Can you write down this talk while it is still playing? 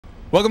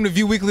Welcome to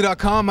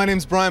ViewWeekly.com. My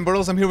name's Bryan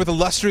Birtles. I'm here with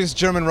illustrious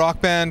German rock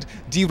band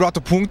Die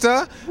Roten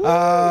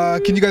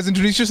Punkte. Can you guys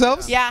introduce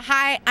yourselves? Yeah,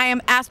 hi, I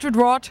am Astrid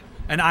Roth.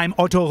 And I'm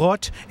Otto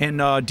Roth, and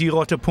Die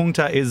Roten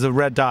Punkte is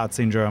red dots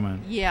in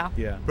German. Yeah.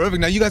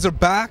 Perfect. Now you guys are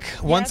back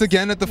once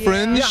again at the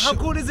Fringe. Yeah, how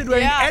cool is it? We're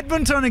in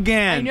Edmonton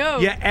again. I know.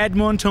 Yeah,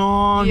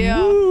 Edmonton.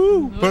 Yeah.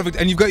 Woo. Perfect.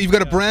 And you've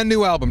got a brand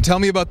new album. Tell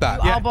me about that.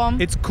 Album.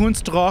 It's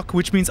Kunstrock,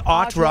 which means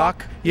art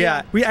rock.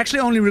 Yeah. We actually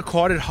only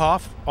recorded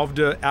half of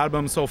the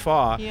album so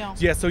far.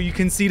 Yeah. So you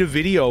can see the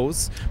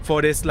videos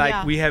for this.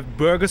 Like we have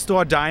Burger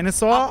Store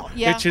Dinosaur,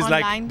 which is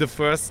online. like the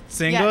first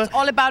single. Yeah, it's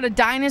all about a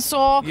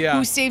dinosaur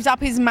who saves up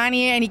his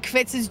money and he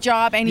quits his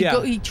job and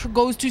he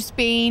goes to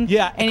Spain.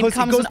 Yeah, and he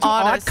becomes he goes an to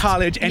artist. art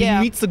college and he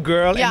meets a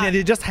girl and then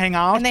they just hang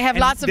out. And they have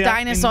lots of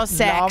dinosaur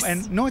sex.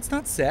 And no, it's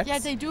not sex. Yeah,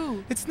 they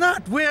do. It's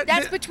not.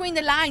 That's between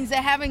the lines.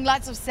 They're having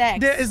lots of sex.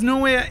 There is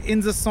nowhere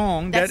in the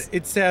song that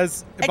it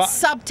says about...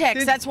 It's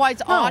subtext. That's why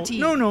it's arty.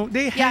 No.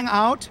 They hang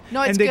out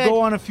and they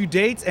go on a few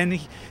dates and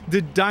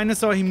the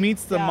dinosaur, he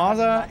meets the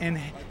mother and,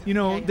 you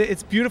know,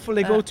 it's beautiful.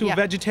 They go to a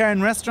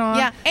vegetarian restaurant.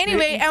 Yeah.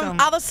 Anyway,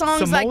 other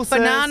songs samosas. like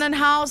Banana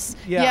House.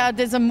 Yeah,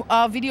 there's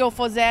a video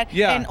for that.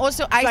 Yeah. And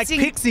also it's like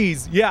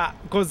Pixies. Yeah,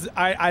 because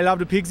I love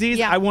the Pixies.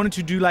 Yeah. I wanted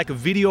to do like a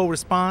video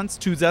response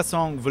to that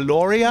song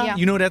Valoria. Yeah.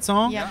 You know that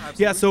song?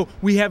 Yeah. So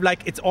we have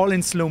like, it's all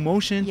in slow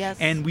motion. Yes.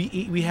 And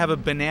we have a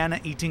banana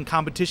eating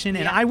competition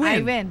and I win.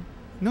 I win.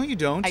 No, you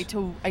don't. I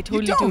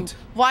totally do.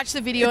 Watch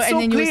the video it's and so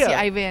then you'll clear. see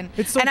I win.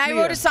 It's so and clear.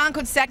 I wrote a song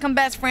called Second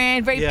Best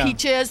Friend, very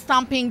peaches,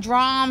 thumping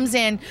drums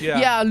and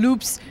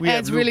loops. And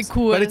it's really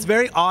cool. But it's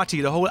very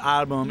arty. The whole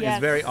album is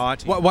very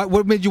arty.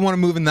 What made you want to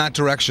move in that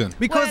direction?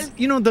 Because,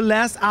 you know, the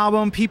last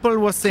album, people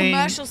were saying...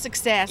 commercial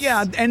success.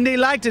 Yeah, and they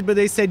liked it, but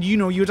they said, you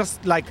know, you're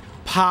just like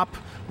pop,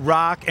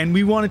 rock, and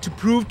we wanted to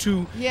prove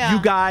to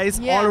you guys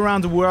all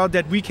around the world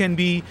that we can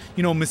be,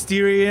 you know,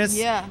 mysterious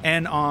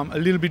and a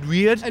little bit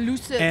weird,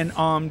 elusive,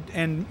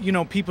 and you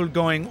know, people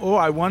going, oh,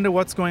 I wonder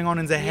what's going on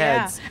in their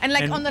heads. And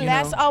like on the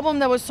last album,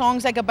 there were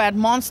songs like about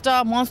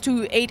monster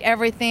who ate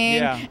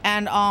everything,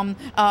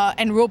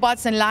 and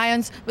robots and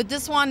lions. But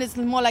this one is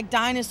more like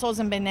dinosaurs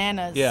and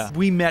bananas. Yeah,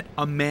 we met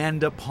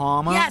Amanda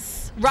Palmer.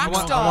 Yes, rock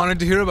star. I wanted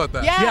to hear about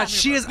that. Yeah,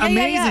 she is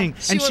amazing,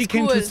 and she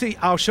came to see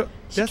our show.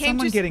 There's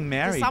someone getting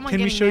married.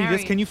 Can we show you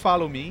this? Can you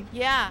follow me?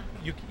 Yeah.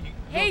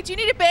 Hey, do you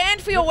need a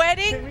band for your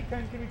wedding?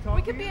 Can we talk?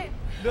 We could be.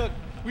 Look,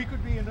 we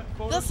could be in the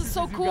photo. This is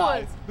so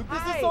cool. Look,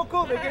 this is so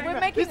cool.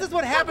 This is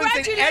what happens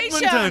in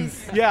Edmonton.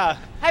 Congratulations. Yeah.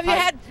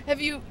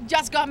 Have you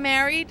just got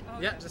married?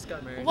 Yeah, just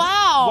got married.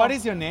 Wow. What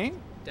is your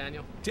name?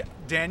 Daniel.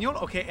 Daniel.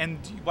 Okay. And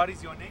what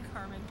is your name?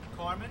 Carmen.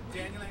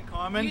 Daniel and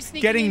Carmen.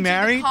 You getting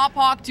married. The car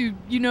park to,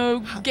 you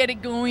know, get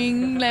it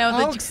going.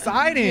 How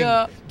exciting!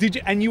 Yeah.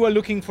 And you were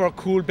looking for a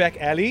cool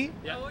back alley?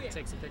 Yeah.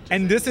 Take some pictures.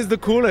 And this is the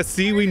coolest.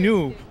 See, we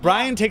knew.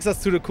 Brian takes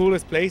us to the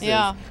coolest places.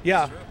 Yeah.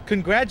 Yeah.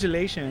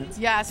 Congratulations.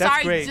 Yeah.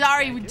 That's great.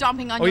 Sorry, we're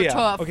jumping on your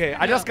turf. Okay.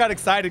 I just got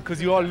excited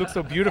because you all look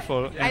so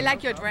beautiful. I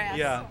like your dress.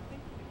 Yeah.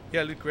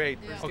 Yeah, look great.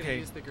 Yeah. Okay.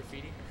 Use the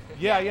graffiti.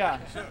 Yeah.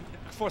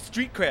 For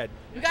street cred.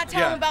 We got to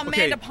tell them about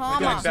Amanda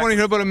Palmer. I just want to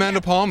hear about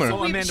Amanda Palmer.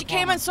 So she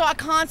came and saw a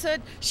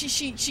concert.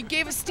 She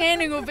gave a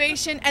standing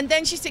ovation, and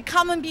then she said,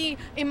 "Come and be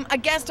a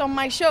guest on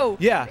my show."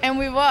 Yeah. And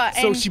we were.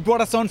 So she brought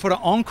us on for the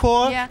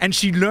encore, and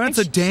she learned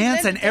to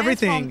dance and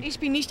everything. Ich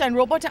bin nicht ein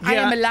Roboter, I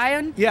am a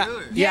lion.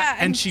 Yeah.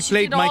 And she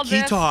played my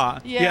guitar.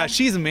 Yeah,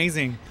 she's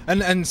amazing.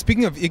 And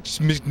speaking of Ich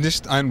bin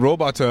nicht ein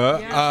Roboter,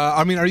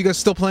 I mean, are you guys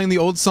still playing the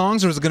old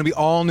songs, or is it going to be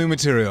all new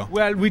material?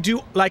 Well, we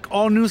do like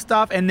all new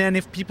stuff, and then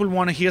if people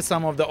want to hear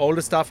some of the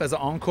older stuff as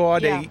an encore,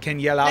 they can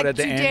yell out at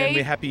the end, and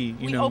we're happy.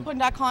 We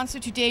opened our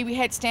concert today. We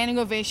had standing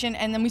ovation,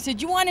 and then we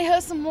said, "You want to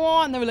hear some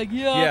more?" And they were like,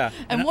 "Yeah."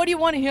 And what do you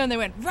want to hear? And they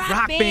went,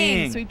 "Rock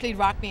Bang." So we played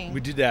Rock Bang. We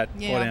did that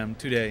for them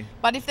today.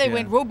 But if they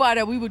went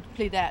Roboter, we would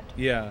play that.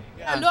 Yeah.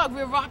 Look,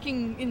 we're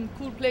rocking in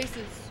cool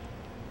places.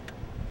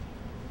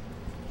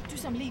 Do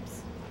some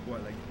leaps.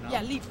 What, like now?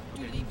 Yeah, leap.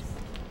 Do leaps.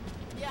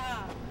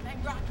 Yeah,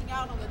 and rocking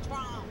out on the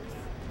drums.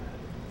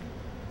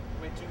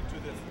 Wait, do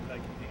this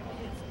like.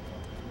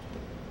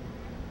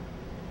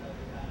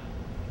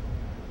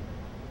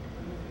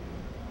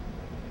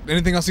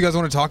 Anything else you guys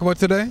want to talk about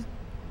today?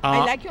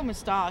 I like your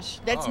mustache.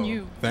 That's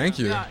new. Thank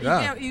you.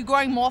 Yeah. You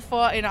growing more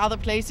fur in other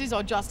places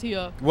or just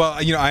here?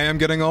 Well, you know, I am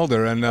getting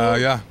older, and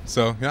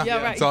so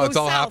Yeah, right. it's all It goes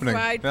south, happening.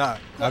 right? Yeah,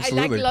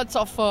 absolutely. I like lots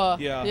of fur.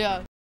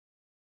 Yeah.